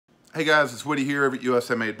Hey guys, it's Woody here over at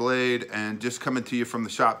USA Made Blade, and just coming to you from the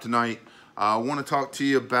shop tonight. I want to talk to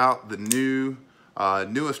you about the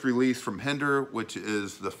newest release from Hinderer, which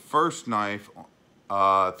is the first knife,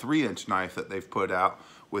 3-inch knife that they've put out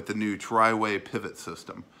with the new tri-way pivot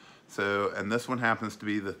system. So, and this one happens to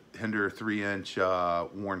be the Hinderer 3-inch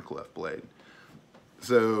Wharncliff blade.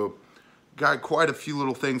 So, got quite a few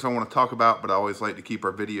little things I want to talk about, but I always like to keep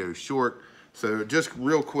our videos short. So, just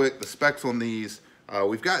real quick, the specs on these.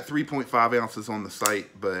 We've got 3.5 ounces on the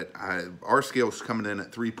site, but our scale's coming in at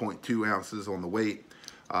 3.2 ounces on the weight.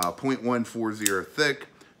 0.140 thick,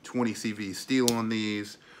 20 CV steel on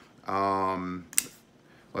these.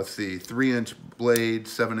 Let's see, 3-inch blade,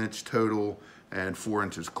 7-inch total, and 4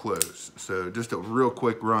 inches close. So just a real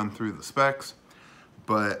quick run through the specs.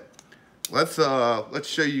 But let's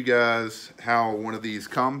show you guys how one of these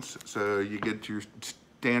comes. So you get your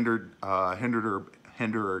standard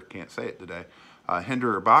Hinderer, can't say it today.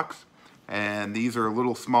 Hinderer box, and these are a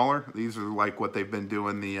little smaller. These are like what they've been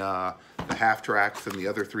doing. The half tracks and the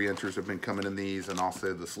other 3-inchers have been coming in these, and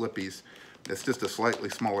also the slippies. It's just a slightly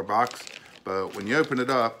smaller box, but when you open it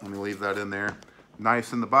up, let me leave that in there.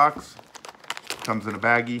 Nice in the box. Comes in a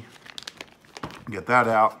baggie. Get that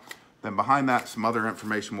out. Then behind that, some other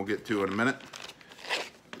information we'll get to in a minute.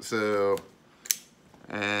 So,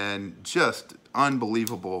 and just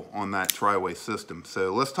unbelievable on that tri-way system.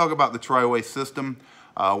 So let's talk about the tri-way system.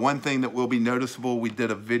 One thing that will be noticeable, we did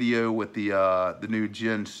a video with the new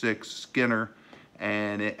Gen 6 Skinner,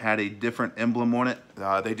 and it had a different emblem on it.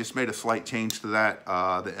 They just made a slight change to that.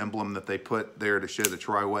 The emblem that they put there to show the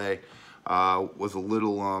tri-way was a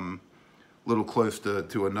little close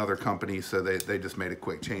to another company, so they just made a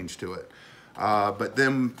quick change to it. But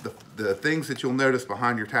then the things that you'll notice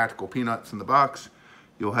behind your tactical peanuts in the box,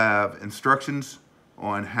 you'll have instructions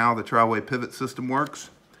on how the tri-way pivot system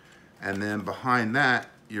works. And then behind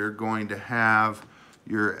that, you're going to have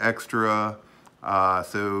your extra,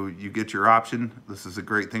 so you get your option. This is a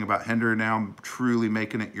great thing about Hinderer now, truly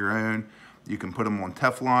making it your own. You can put them on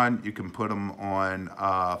Teflon, you can put them on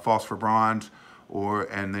phosphor bronze,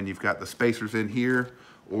 and then you've got the spacers in here,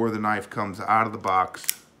 or the knife comes out of the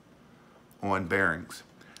box on bearings.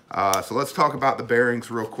 So let's talk about the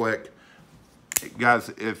bearings real quick. Guys,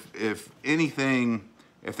 if anything,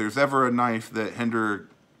 if there's ever a knife that Hinderer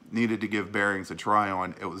needed to give bearings a try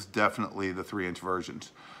on, it was definitely the 3-inch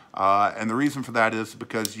versions. And the reason for that is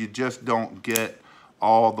because you just don't get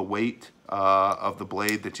all the weight of the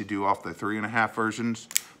blade that you do off the 3.5 versions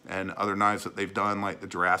and other knives that they've done, like the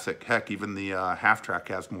Jurassic. Heck, even the half track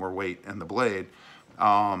has more weight in the blade,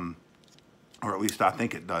 or at least I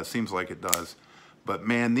think it does. Seems like it does. But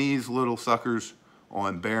man, these little suckers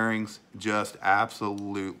on bearings just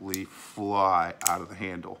absolutely fly out of the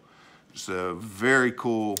handle. So very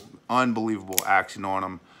cool, unbelievable action on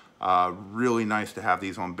them. Really nice to have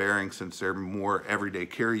these on bearings since they're more everyday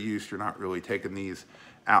carry use. You're not really taking these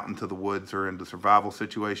out into the woods or into survival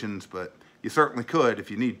situations, but you certainly could if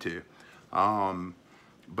you need to.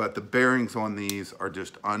 But the bearings on these are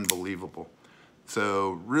just unbelievable.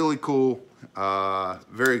 So really cool.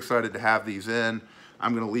 Very excited to have these in.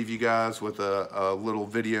 I'm going to leave you guys with a little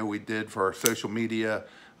video we did for our social media,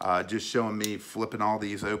 just showing me flipping all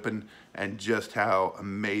these open and just how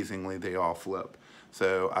amazingly they all flip.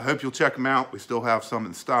 So I hope you'll check them out. We still have some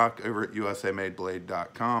in stock over at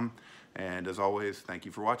usamadblade.com. And as always, thank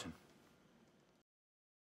you for watching.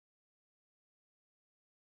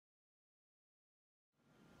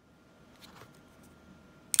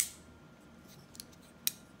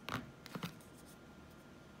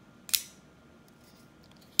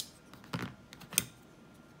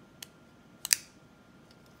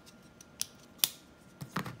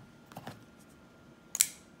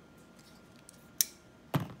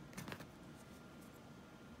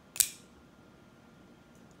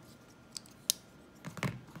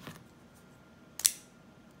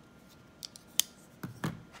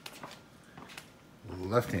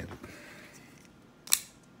 Left-handed.